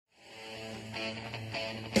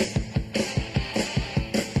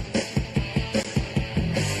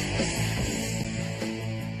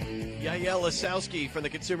Lisowski from the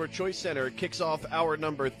Consumer Choice Center kicks off hour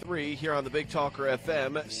number 3 here on the Big Talker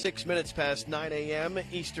FM. 6 minutes past 9 a.m.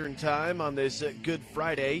 Eastern Time on this Good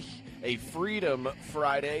Friday, a Freedom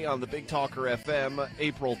Friday on the Big Talker FM,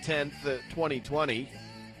 April 10th, 2020.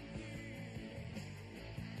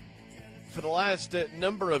 For the last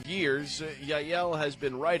number of years, Yael has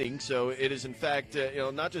been writing, so it is in fact,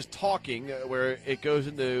 not just talking, where it goes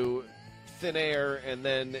into thin air and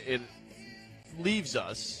then it leaves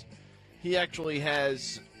us. He actually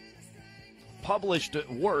has published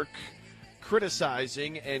work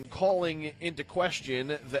criticizing and calling into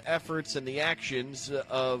question the efforts and the actions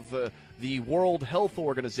of the World Health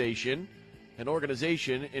Organization, an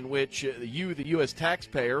organization in which you, the U.S.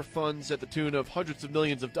 taxpayer, funds at the tune of hundreds of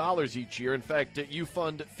millions of dollars each year. In fact, you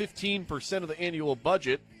fund 15% of the annual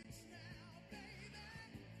budget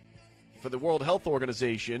for the World Health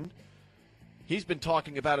Organization. He's been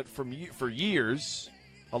talking about it for years,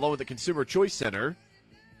 along with the Consumer Choice Center,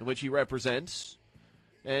 in which he represents.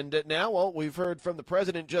 And now, well, we've heard from the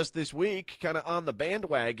president just this week, kind of on the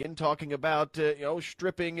bandwagon, talking about,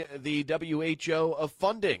 stripping the WHO of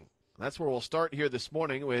funding. That's where we'll start here this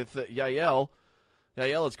morning with Yael.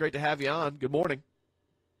 Yael, it's great to have you on. Good morning.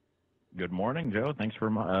 Good morning, Joe. Thanks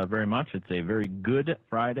very much. It's a very good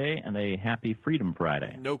Friday and a happy Freedom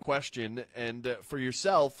Friday. No question. And for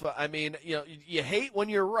yourself, I mean, you hate when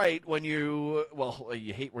you're right. You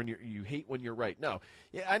hate when you're right. No,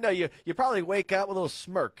 yeah, I know you probably wake up with a little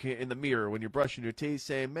smirk in the mirror when you're brushing your teeth,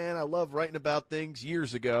 saying, "Man, I love writing about things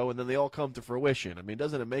years ago, and then they all come to fruition." I mean,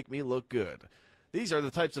 doesn't it make me look good? These are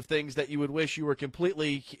the types of things that you would wish you were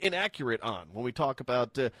completely inaccurate on when we talk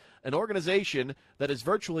about an organization that has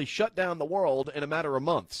virtually shut down the world in a matter of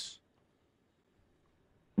months.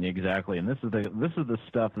 Exactly, and this is the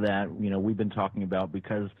stuff that we've been talking about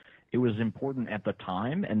because it was important at the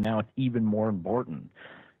time, and now it's even more important.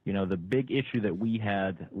 The big issue that we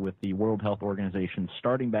had with the World Health Organization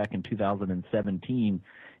starting back in 2017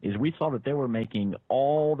 is we saw that they were making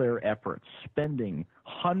all their efforts, spending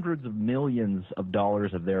hundreds of millions of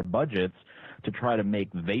dollars of their budgets to try to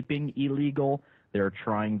make vaping illegal. They're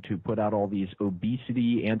trying to put out all these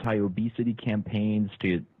anti-obesity campaigns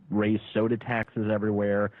to raise soda taxes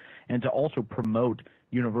everywhere, and to also promote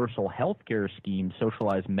universal health care schemes,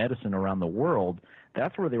 socialized medicine around the world.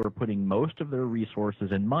 That's where they were putting most of their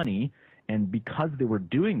resources and money, and because they were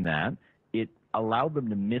doing that, it allowed them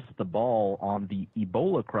to miss the ball on the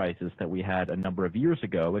Ebola crisis that we had a number of years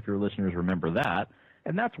ago, if your listeners remember that.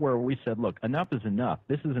 And that's where we said, look, enough is enough.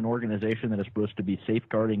 This is an organization that is supposed to be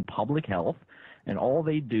safeguarding public health, and all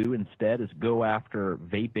they do instead is go after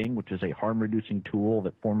vaping, which is a harm-reducing tool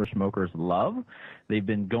that former smokers love. They've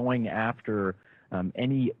been going after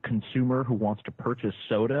any consumer who wants to purchase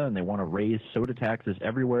soda, and they want to raise soda taxes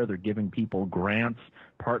everywhere. They're giving people grants,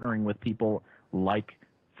 partnering with people like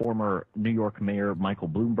former New York Mayor Michael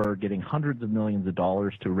Bloomberg, getting hundreds of millions of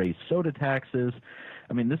dollars to raise soda taxes.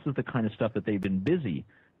 I mean, this is the kind of stuff that they've been busy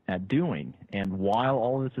at doing. And while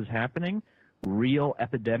all this is happening, real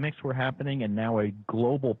epidemics were happening, and now a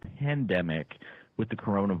global pandemic with the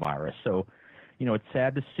coronavirus. So, it's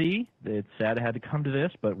sad to see. It's sad it had to come to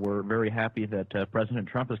this, but we're very happy that President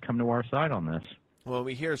Trump has come to our side on this. Well,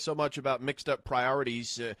 we hear so much about mixed up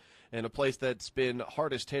priorities in a place that's been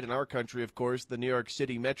hardest hit in our country, of course, the New York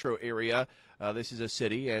City metro area. This is a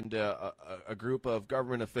city and a group of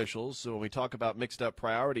government officials. So when we talk about mixed up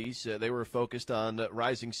priorities, they were focused on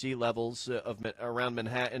rising sea levels around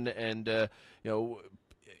Manhattan and,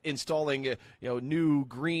 installing new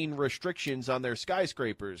green restrictions on their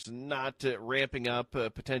skyscrapers, not ramping up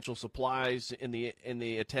potential supplies in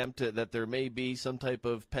the attempt that there may be some type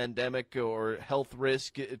of pandemic or health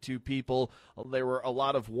risk to people. There were a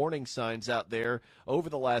lot of warning signs out there over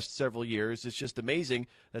the last several years. It's just amazing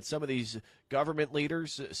that some of these government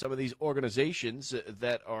leaders, some of these organizations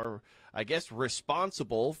that are, I guess,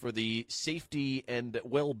 responsible for the safety and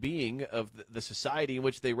well-being of the society in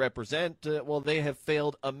which they represent, they have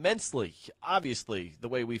failed immensely, obviously, the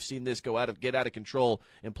way we've seen this get out of control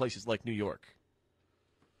in places like New York.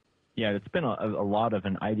 Yeah, it's been a lot of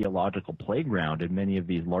an ideological playground in many of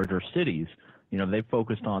these larger cities. They've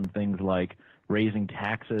focused on things like raising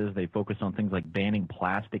taxes. They focused on things like banning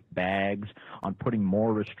plastic bags, on putting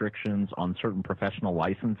more restrictions on certain professional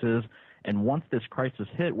licenses. And once this crisis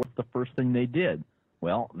hit, what's the first thing they did?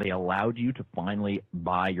 Well, they allowed you to finally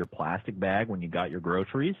buy your plastic bag when you got your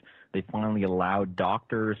groceries. They finally allowed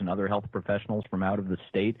doctors and other health professionals from out of the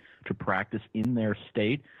state to practice in their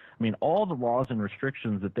state. I mean, all the laws and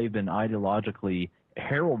restrictions that they've been ideologically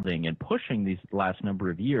heralding and pushing these last number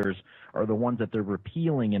of years are the ones that they're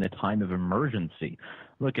repealing in a time of emergency.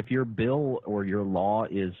 Look, if your bill or your law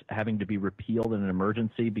is having to be repealed in an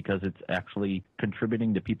emergency because it's actually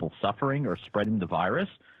contributing to people suffering or spreading the virus,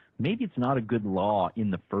 maybe it's not a good law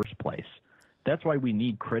in the first place. That's why we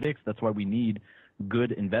need critics. That's why we need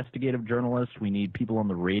good investigative journalists. We need people on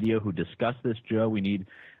the radio who discuss this, Joe. We need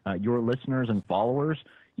your listeners and followers.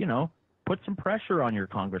 Put some pressure on your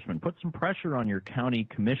congressman. Put some pressure on your county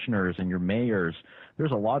commissioners and your mayors.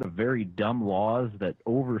 There's a lot of very dumb laws that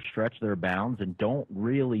overstretch their bounds and don't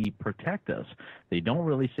really protect us. They don't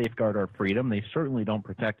really safeguard our freedom. They certainly don't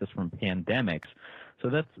protect us from pandemics. So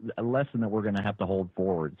that's a lesson that we're going to have to hold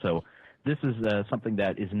forward. So this is something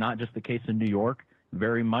that is not just the case in New York.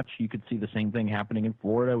 Very much you could see the same thing happening in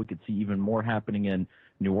Florida. We could see even more happening in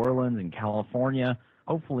New Orleans and California.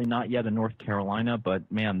 Hopefully not yet in North Carolina, but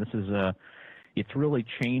man, this is it's really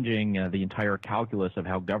changing the entire calculus of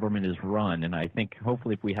how government is run. And I think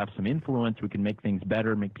hopefully if we have some influence, we can make things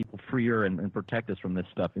better, make people freer, and protect us from this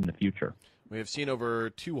stuff in the future. We have seen over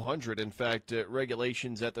 200, in fact,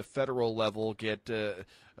 regulations at the federal level get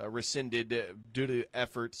rescinded due to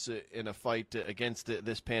efforts in a fight against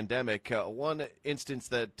this pandemic. One instance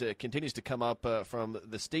that continues to come up from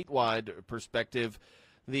the statewide perspective,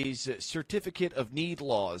 these certificate of need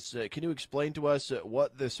laws. Can you explain to us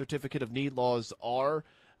what the certificate of need laws are,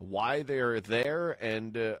 why they're there,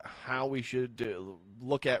 and how we should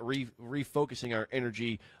look at refocusing our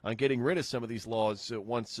energy on getting rid of some of these laws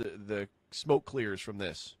once the smoke clears from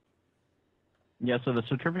this? Yeah, so the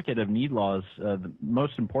certificate of need laws,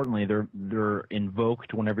 most importantly, they're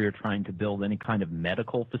invoked whenever you're trying to build any kind of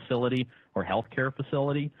medical facility or healthcare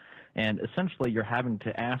facility. And essentially, you're having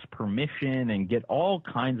to ask permission and get all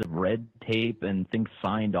kinds of red tape and things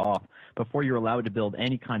signed off before you're allowed to build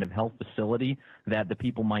any kind of health facility that the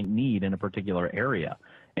people might need in a particular area.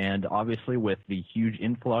 And obviously, with the huge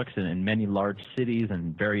influx in many large cities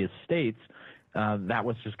and various states, that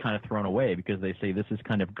was just kind of thrown away because they say this is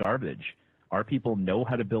kind of garbage. Our people know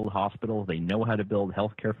how to build hospitals. They know how to build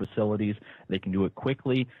healthcare facilities. They can do it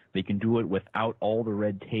quickly. They can do it without all the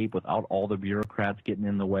red tape, without all the bureaucrats getting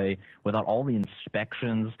in the way, without all the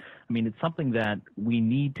inspections. I mean, it's something that we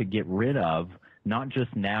need to get rid of, not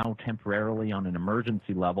just now temporarily on an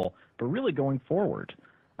emergency level, but really going forward.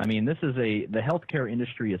 I mean, the healthcare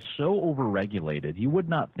industry is so overregulated. You would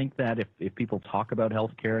not think that if people talk about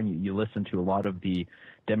healthcare and you listen to a lot of the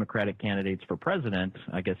Democratic candidates for president.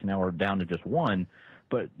 I guess now we're down to just one.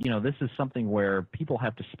 But, this is something where people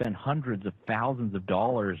have to spend hundreds of thousands of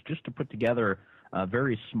dollars just to put together a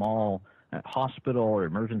very small hospital or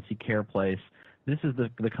emergency care place. This is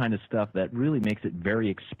the kind of stuff that really makes it very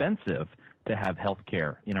expensive to have health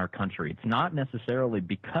care in our country. It's not necessarily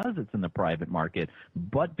because it's in the private market,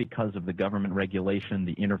 but because of the government regulation,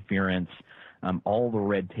 the interference, all the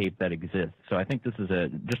red tape that exists. So I think this is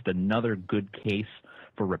just another good case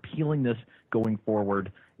for repealing this going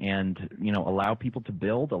forward and, allow people to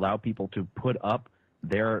build, allow people to put up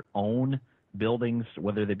their own buildings,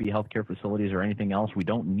 whether they be healthcare facilities or anything else. We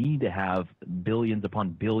don't need to have billions upon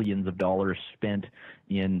billions of dollars spent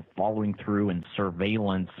in following through and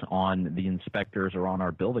surveillance on the inspectors or on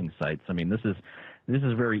our building sites. I mean, this is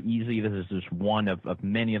very easy. This is just one of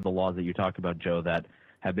many of the laws that you talk about, Joe, that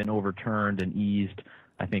have been overturned and eased.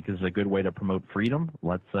 I think is a good way to promote freedom.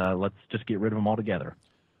 Let's just get rid of them altogether.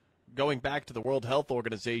 Going back to the World Health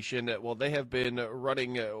Organization, well, they have been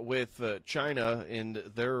running with China in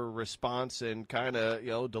their response and kind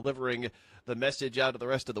of, delivering the message out to the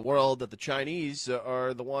rest of the world that the Chinese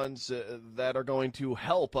are the ones that are going to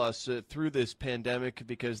help us through this pandemic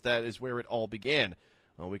because that is where it all began.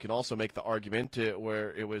 Well, we can also make the argument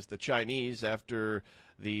where it was the Chinese after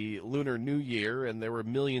the Lunar New Year, and there were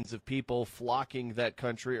millions of people flocking that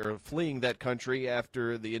country or fleeing that country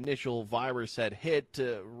after the initial virus had hit,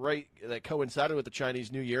 right, that coincided with the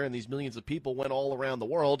Chinese New Year, and these millions of people went all around the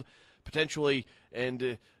world, potentially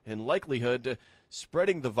and in likelihood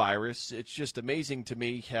spreading the virus. It's just amazing to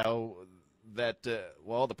me how that,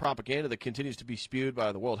 the propaganda that continues to be spewed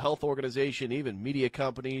by the World Health Organization, even media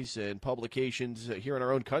companies and publications here in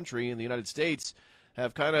our own country in the United States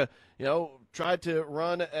have kind of, tried to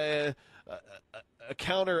run a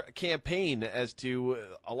counter campaign as to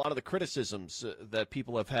a lot of the criticisms that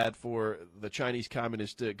people have had for the Chinese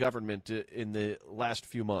Communist government in the last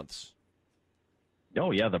few months.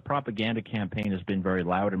 Oh, yeah, the propaganda campaign has been very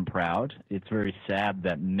loud and proud. It's very sad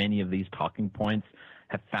that many of these talking points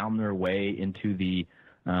have found their way into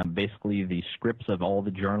basically the scripts of all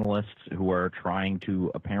the journalists who are trying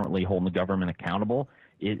to apparently hold the government accountable.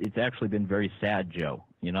 It's actually been very sad, Joe.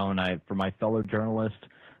 And for my fellow journalists,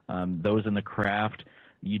 those in the craft,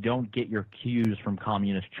 you don't get your cues from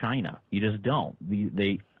communist China. You just don't.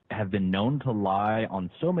 They have been known to lie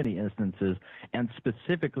on so many instances, and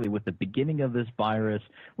specifically with the beginning of this virus,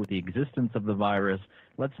 with the existence of the virus.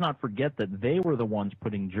 Let's not forget that they were the ones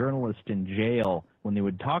putting journalists in jail when they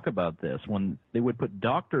would talk about this, when they would put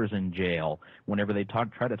doctors in jail whenever they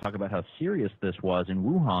try to talk about how serious this was in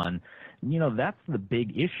Wuhan. You know, that's the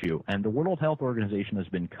big issue, and the World Health Organization has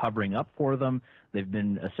been covering up for them. They've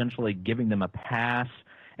been essentially giving them a pass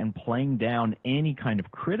and playing down any kind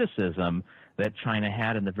of criticism that China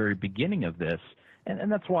had in the very beginning of this.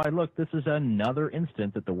 And that's why, look, this is another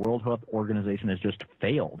instance that the World Health Organization has just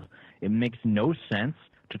failed. It makes no sense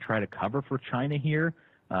to try to cover for China here.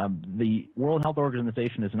 The World Health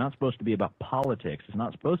Organization is not supposed to be about politics. It's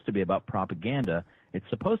not supposed to be about propaganda. It's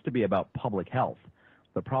supposed to be about public health.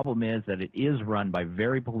 The problem is that it is run by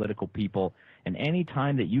very political people, and any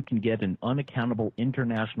time that you can get an unaccountable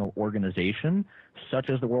international organization, such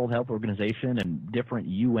as the World Health Organization and different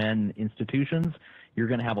UN institutions, you're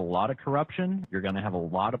going to have a lot of corruption, you're going to have a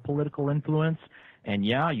lot of political influence, and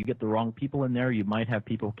yeah, you get the wrong people in there, you might have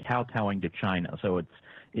people kowtowing to China. So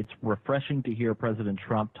it's refreshing to hear President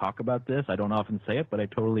Trump talk about this. I don't often say it, but I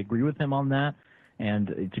totally agree with him on that, and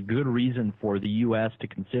it's a good reason for the U.S. to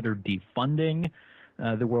consider defunding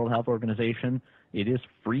the World Health Organization. It is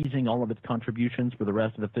freezing all of its contributions for the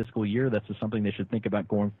rest of the fiscal year. That's just something they should think about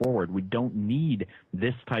going forward. We don't need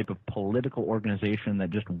this type of political organization that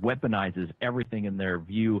just weaponizes everything in their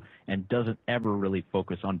view and doesn't ever really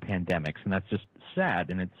focus on pandemics. And that's just sad.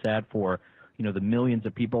 And it's sad for, you know, the millions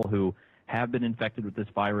of people who have been infected with this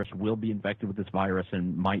virus, will be infected with this virus,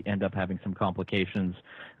 and might end up having some complications.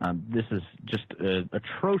 This is just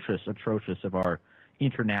atrocious of our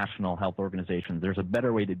international health organizations. There's a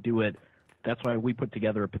better way to do it. That's why we put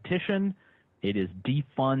together a petition. It is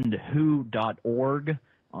defundwho.org.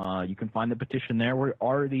 You can find the petition there. We're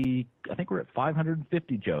already, I think we're at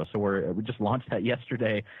 550, Joe. So we just launched that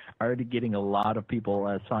yesterday. Already getting a lot of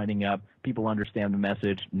people signing up. People understand the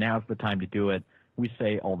message. Now's the time to do it. We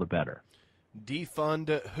say all the better.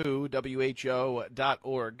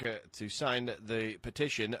 Defundwho.org to sign the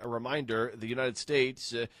petition. A reminder, the United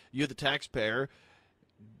States, you the taxpayer,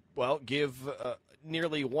 well, give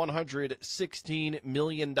nearly $116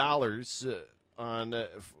 million as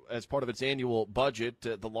part of its annual budget,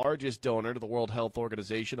 the largest donor to the World Health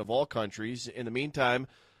Organization of all countries. In the meantime,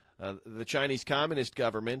 the Chinese Communist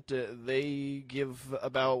government, they give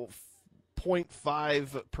about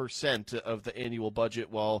 0.5% of the annual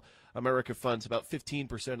budget, while America funds about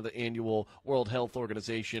 15% of the annual World Health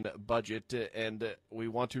Organization budget. And we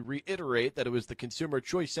want to reiterate that it was the Consumer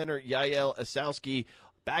Choice Center, Yael Asowski,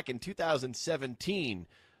 back in 2017,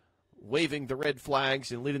 waving the red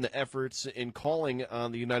flags and leading the efforts in calling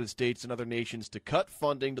on the United States and other nations to cut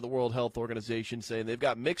funding to the World Health Organization, saying they've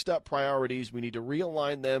got mixed up priorities. We need to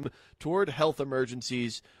realign them toward health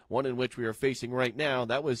emergencies, one in which we are facing right now.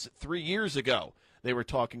 That was 3 years ago. They were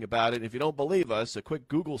talking about it. If you don't believe us, a quick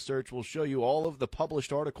Google search will show you all of the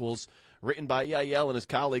published articles written by Yael and his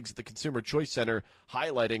colleagues at the Consumer Choice Center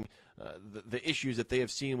highlighting the issues that they have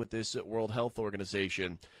seen with this World Health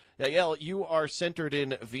Organization. Yael, you are centered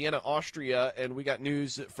in Vienna, Austria, and we got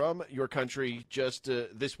news from your country just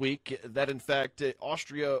this week that, in fact,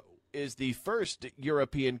 Austria is the first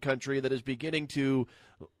European country that is beginning to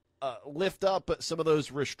lift up some of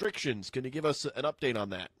those restrictions. Can you give us an update on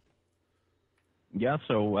that? Yeah,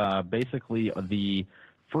 so basically the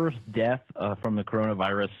first death from the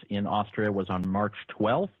coronavirus in Austria was on March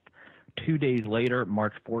 12th. 2 days later,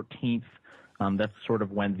 March 14th, that's sort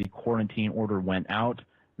of when the quarantine order went out.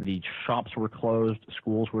 The shops were closed,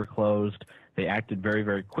 schools were closed. They acted very,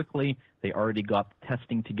 very quickly. They already got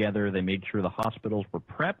testing together. They made sure the hospitals were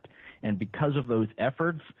prepped. And because of those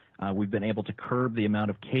efforts, we've been able to curb the amount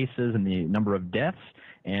of cases and the number of deaths.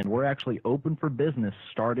 And we're actually open for business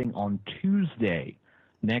starting on Tuesday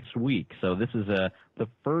next week. So this is the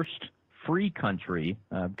first free country,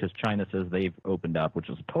 because China says they've opened up, which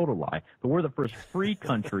is a total lie. But we're the first free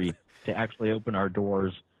country to actually open our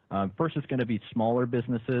doors. First, it's going to be smaller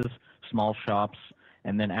businesses, small shops.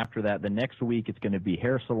 And then after that, the next week, it's going to be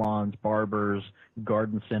hair salons, barbers,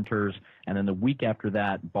 garden centers. And then the week after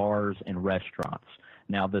that, bars and restaurants.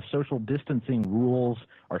 Now, the social distancing rules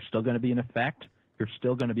are still going to be in effect. You're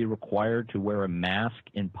still going to be required to wear a mask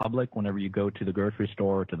in public whenever you go to the grocery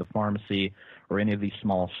store or to the pharmacy or any of these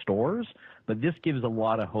small stores. But this gives a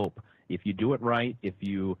lot of hope. If you do it right, if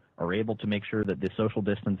you are able to make sure that the social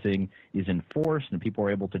distancing is enforced and people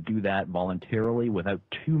are able to do that voluntarily without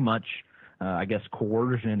too much,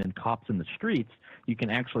 coercion and cops in the streets, you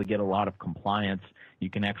can actually get a lot of compliance.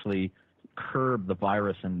 You can actually curb the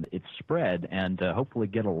virus and its spread and hopefully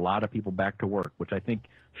get a lot of people back to work, which I think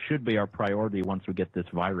should be our priority once we get this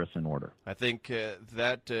virus in order. I think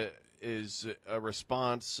that is a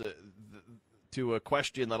response to a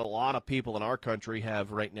question that a lot of people in our country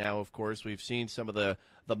have right now. Of course, we've seen some of the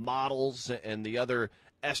models and the other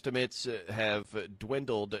estimates have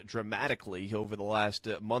dwindled dramatically over the last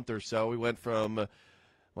month or so. We went from,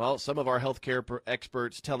 well, some of our healthcare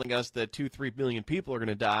experts telling us that 2-3 million people are going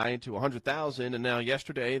to die to 100,000, and now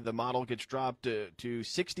yesterday the model gets dropped to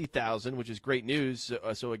 60,000, which is great news.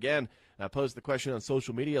 So again, I posed the question on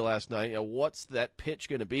social media last night, what's that pitch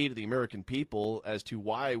going to be to the American people as to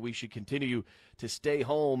why we should continue to stay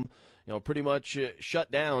home, pretty much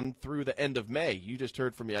shut down through the end of May? You just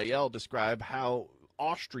heard from Yael describe how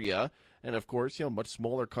Austria, and of course, much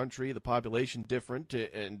smaller country, the population different,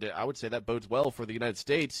 and I would say that bodes well for the United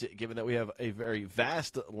States, given that we have a very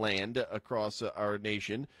vast land across our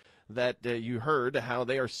nation, that you heard how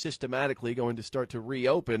they are systematically going to start to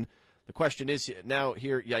reopen. The question is now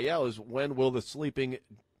here, Yael, is when will the sleeping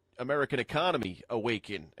American economy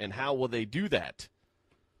awaken, and how will they do that?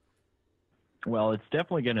 Well, it's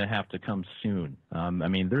definitely going to have to come soon.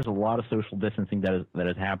 There's a lot of social distancing that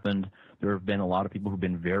has happened. There have been a lot of people who've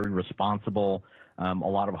been very responsible. A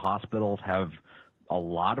lot of hospitals have a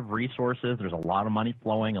lot of resources. There's a lot of money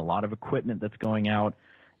flowing, a lot of equipment that's going out.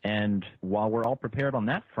 And while we're all prepared on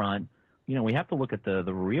that front, we have to look at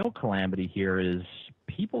the real calamity here is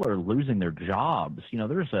people are losing their jobs.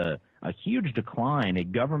 There's a huge decline, a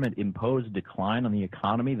government-imposed decline on the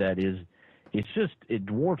economy that is it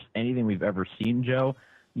dwarfs anything we've ever seen, Joe.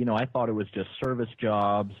 I thought it was just service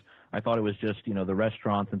jobs. I thought it was just, the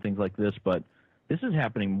restaurants and things like this, but this is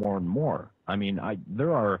happening more and more.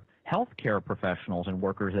 There are healthcare professionals and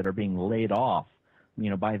workers that are being laid off,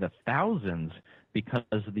 by the thousands because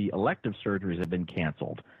the elective surgeries have been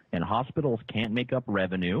canceled and hospitals can't make up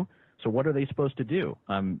revenue. So what are they supposed to do?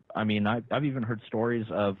 I've even heard stories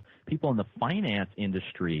of people in the finance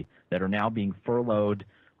industry that are now being furloughed.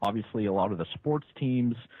 Obviously, a lot of the sports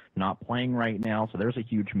teams not playing right now, so there's a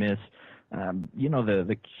huge miss.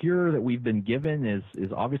 The cure that we've been given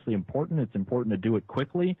is obviously important. It's important to do it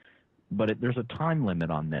quickly, but there's a time limit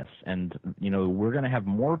on this. And, we're going to have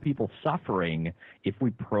more people suffering if we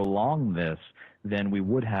prolong this than we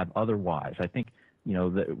would have otherwise. I think,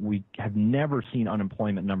 that we have never seen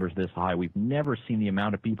unemployment numbers this high. We've never seen the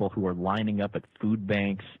amount of people who are lining up at food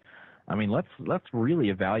banks. Let's really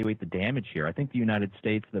evaluate the damage here. I think the United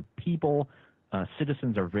States, the people,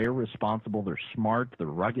 citizens are very responsible. They're smart. They're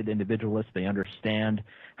rugged individualists. They understand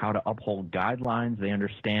how to uphold guidelines. They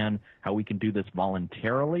understand how we can do this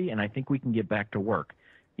voluntarily, and I think we can get back to work.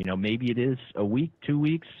 Maybe it is a week, 2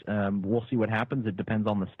 weeks. We'll see what happens. It depends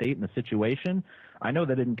on the state and the situation. I know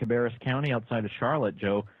that in Cabarrus County outside of Charlotte,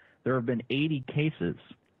 Joe, there have been 80 cases,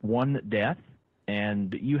 1 death,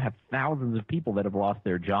 and you have thousands of people that have lost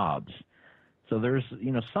their jobs. So there's,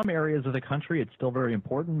 some areas of the country it's still very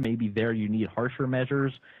important. Maybe there you need harsher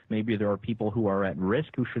measures. Maybe there are people who are at risk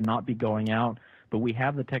who should not be going out. But we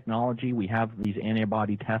have the technology. We have these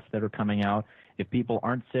antibody tests that are coming out. If people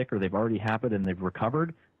aren't sick or they've already happened and they've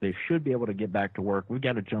recovered, they should be able to get back to work. We've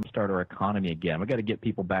got to jumpstart our economy again. We've got to get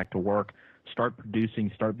people back to work, start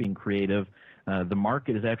producing, start being creative. The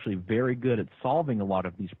market is actually very good at solving a lot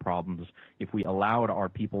of these problems. If we allowed our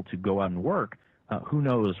people to go out and work, who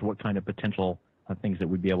knows what kind of potential things that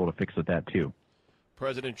we'd be able to fix with that too.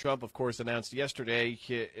 President Trump, of course, announced yesterday,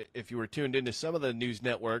 if you were tuned into some of the news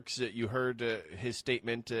networks, you heard his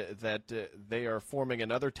statement that they are forming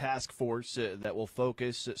another task force that will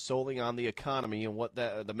focus solely on the economy, and what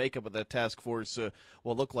the makeup of that task force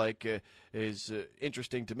will look like is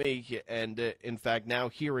interesting to me. And, in fact, now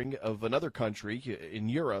hearing of another country in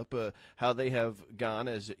Europe, how they have gone,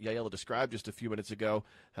 as Yael described just a few minutes ago,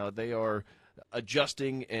 how they are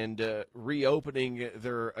adjusting and reopening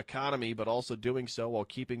their economy, but also doing so while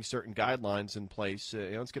keeping certain guidelines in place.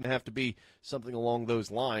 It's going to have to be something along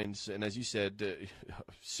those lines. And as you said,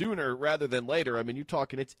 sooner rather than later. You're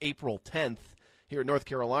talking it's April 10th here in North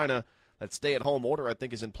Carolina. That stay-at-home order, I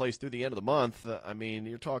think, is in place through the end of the month.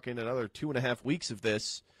 You're talking another 2.5 weeks of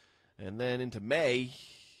this. And then into May,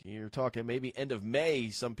 you're talking maybe end of May.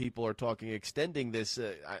 Some people are talking extending this.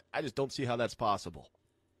 I just don't see how that's possible.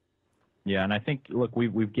 Yeah, and I think, look,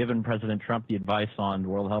 we've given President Trump the advice on the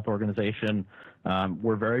World Health Organization.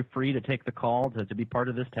 We're very free to take the call to be part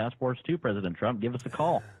of this task force too, President Trump. Give us a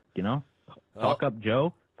call, Talk up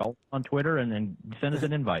Joe, Follow on Twitter and send us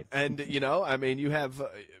an invite. And, I mean, you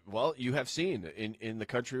have seen in the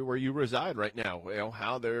country where you reside right now,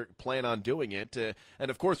 how they're planning on doing it.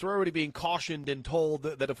 And, of course, we're already being cautioned and told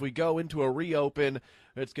that if we go into a reopen,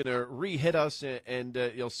 it's going to re-hit us and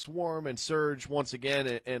swarm and surge once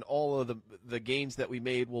again, and all of the gains that we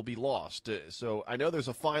made will be lost. So I know there's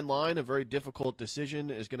a fine line. A very difficult decision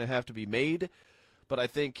is going to have to be made. But I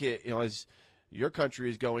think, as your country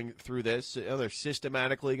is going through this, they're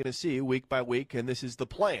systematically going to see week by week, and this is the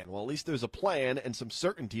plan. Well, at least there's a plan and some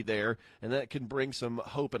certainty there, and that can bring some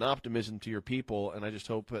hope and optimism to your people, and I just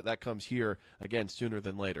hope that comes here, again, sooner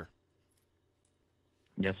than later.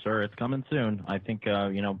 Yes, sir. It's coming soon. I think,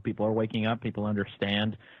 people are waking up. People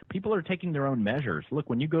understand. People are taking their own measures. Look,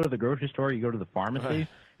 when you go to the grocery store, you go to the pharmacy,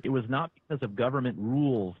 it was not because of government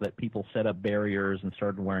rules that people set up barriers and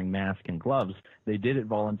started wearing masks and gloves. They did it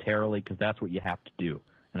voluntarily because that's what you have to do.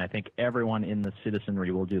 And I think everyone in the citizenry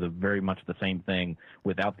will do very much the same thing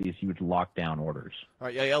without these huge lockdown orders. All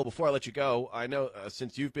right, Yael, before I let you go, I know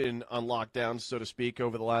since you've been on lockdown, so to speak,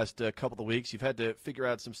 over the last couple of weeks, you've had to figure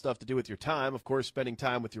out some stuff to do with your time. Of course, spending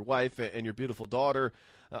time with your wife and your beautiful daughter,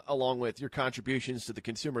 along with your contributions to the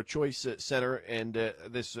Consumer Choice Center and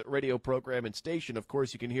this radio program and station. Of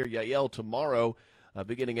course, you can hear Yael tomorrow.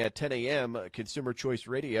 Beginning at 10 a.m., Consumer Choice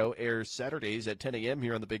Radio airs Saturdays at 10 a.m.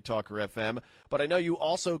 here on the Big Talker FM. But I know you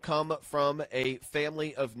also come from a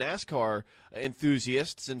family of NASCAR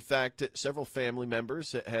enthusiasts. In fact, several family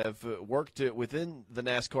members have worked within the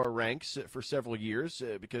NASCAR ranks for several years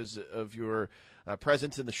because of your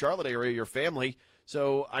presence in the Charlotte area, your family.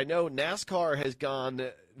 So I know NASCAR has gone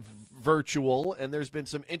virtual, and there's been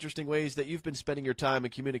some interesting ways that you've been spending your time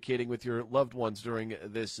and communicating with your loved ones during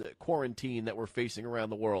this quarantine that we're facing around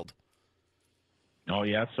the world. Oh,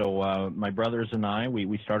 yeah. So my brothers and I,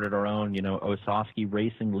 we started our own, Osaski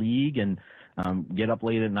Racing League, and get up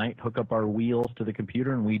late at night, hook up our wheels to the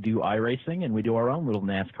computer, and we do iRacing, and we do our own little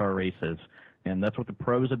NASCAR races. And that's what the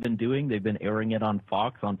pros have been doing. They've been airing it on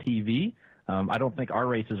Fox on TV. I don't think our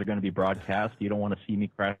races are going to be broadcast. You don't want to see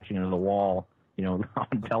me crashing into the wall,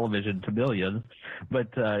 on television to millions. But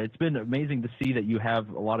it's been amazing to see that you have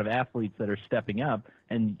a lot of athletes that are stepping up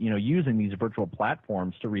and, using these virtual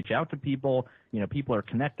platforms to reach out to people. People are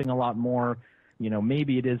connecting a lot more.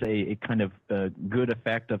 Maybe it is a kind of good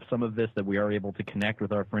effect of some of this that we are able to connect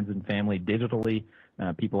with our friends and family digitally.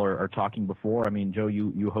 People are talking before. I mean, Joe,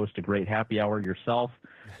 you host a great happy hour yourself.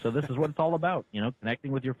 So this is what it's all about,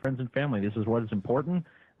 connecting with your friends and family. This is what is important.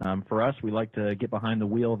 For us, we like to get behind the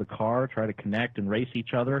wheel of the car, try to connect and race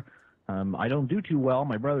each other. I don't do too well.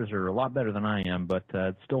 My brothers are a lot better than I am, but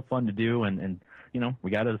it's still fun to do. And we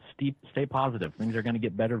got to stay positive. Things are going to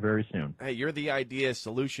get better very soon. Hey, you're the idea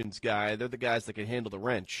solutions guy. They're the guys that can handle the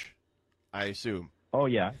wrench, I assume. Oh,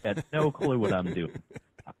 yeah. I got no clue what I'm doing.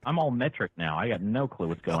 I'm all metric now. I got no clue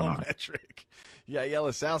what's going on. Metric. Yeah,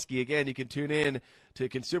 Yelosowski. Again, you can tune in to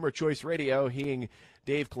Consumer Choice Radio. He and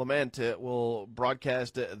Dave Clement will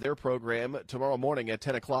broadcast their program tomorrow morning at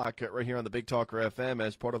 10 o'clock right here on the Big Talker FM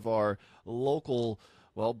as part of our local,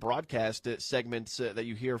 broadcast segments that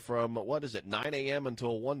you hear from, 9 a.m.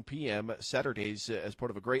 until 1 p.m. Saturdays as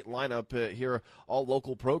part of a great lineup here, all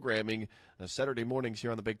local programming Saturday mornings here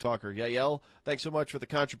on the Big Talker. Yael, thanks so much for the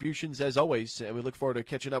contributions as always, and we look forward to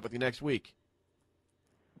catching up with you next week.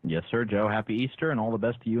 Yes, sir, Joe. Happy Easter and all the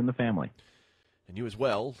best to you and the family. And you as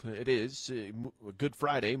well. It is Good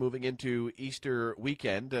Friday moving into Easter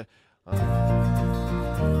weekend.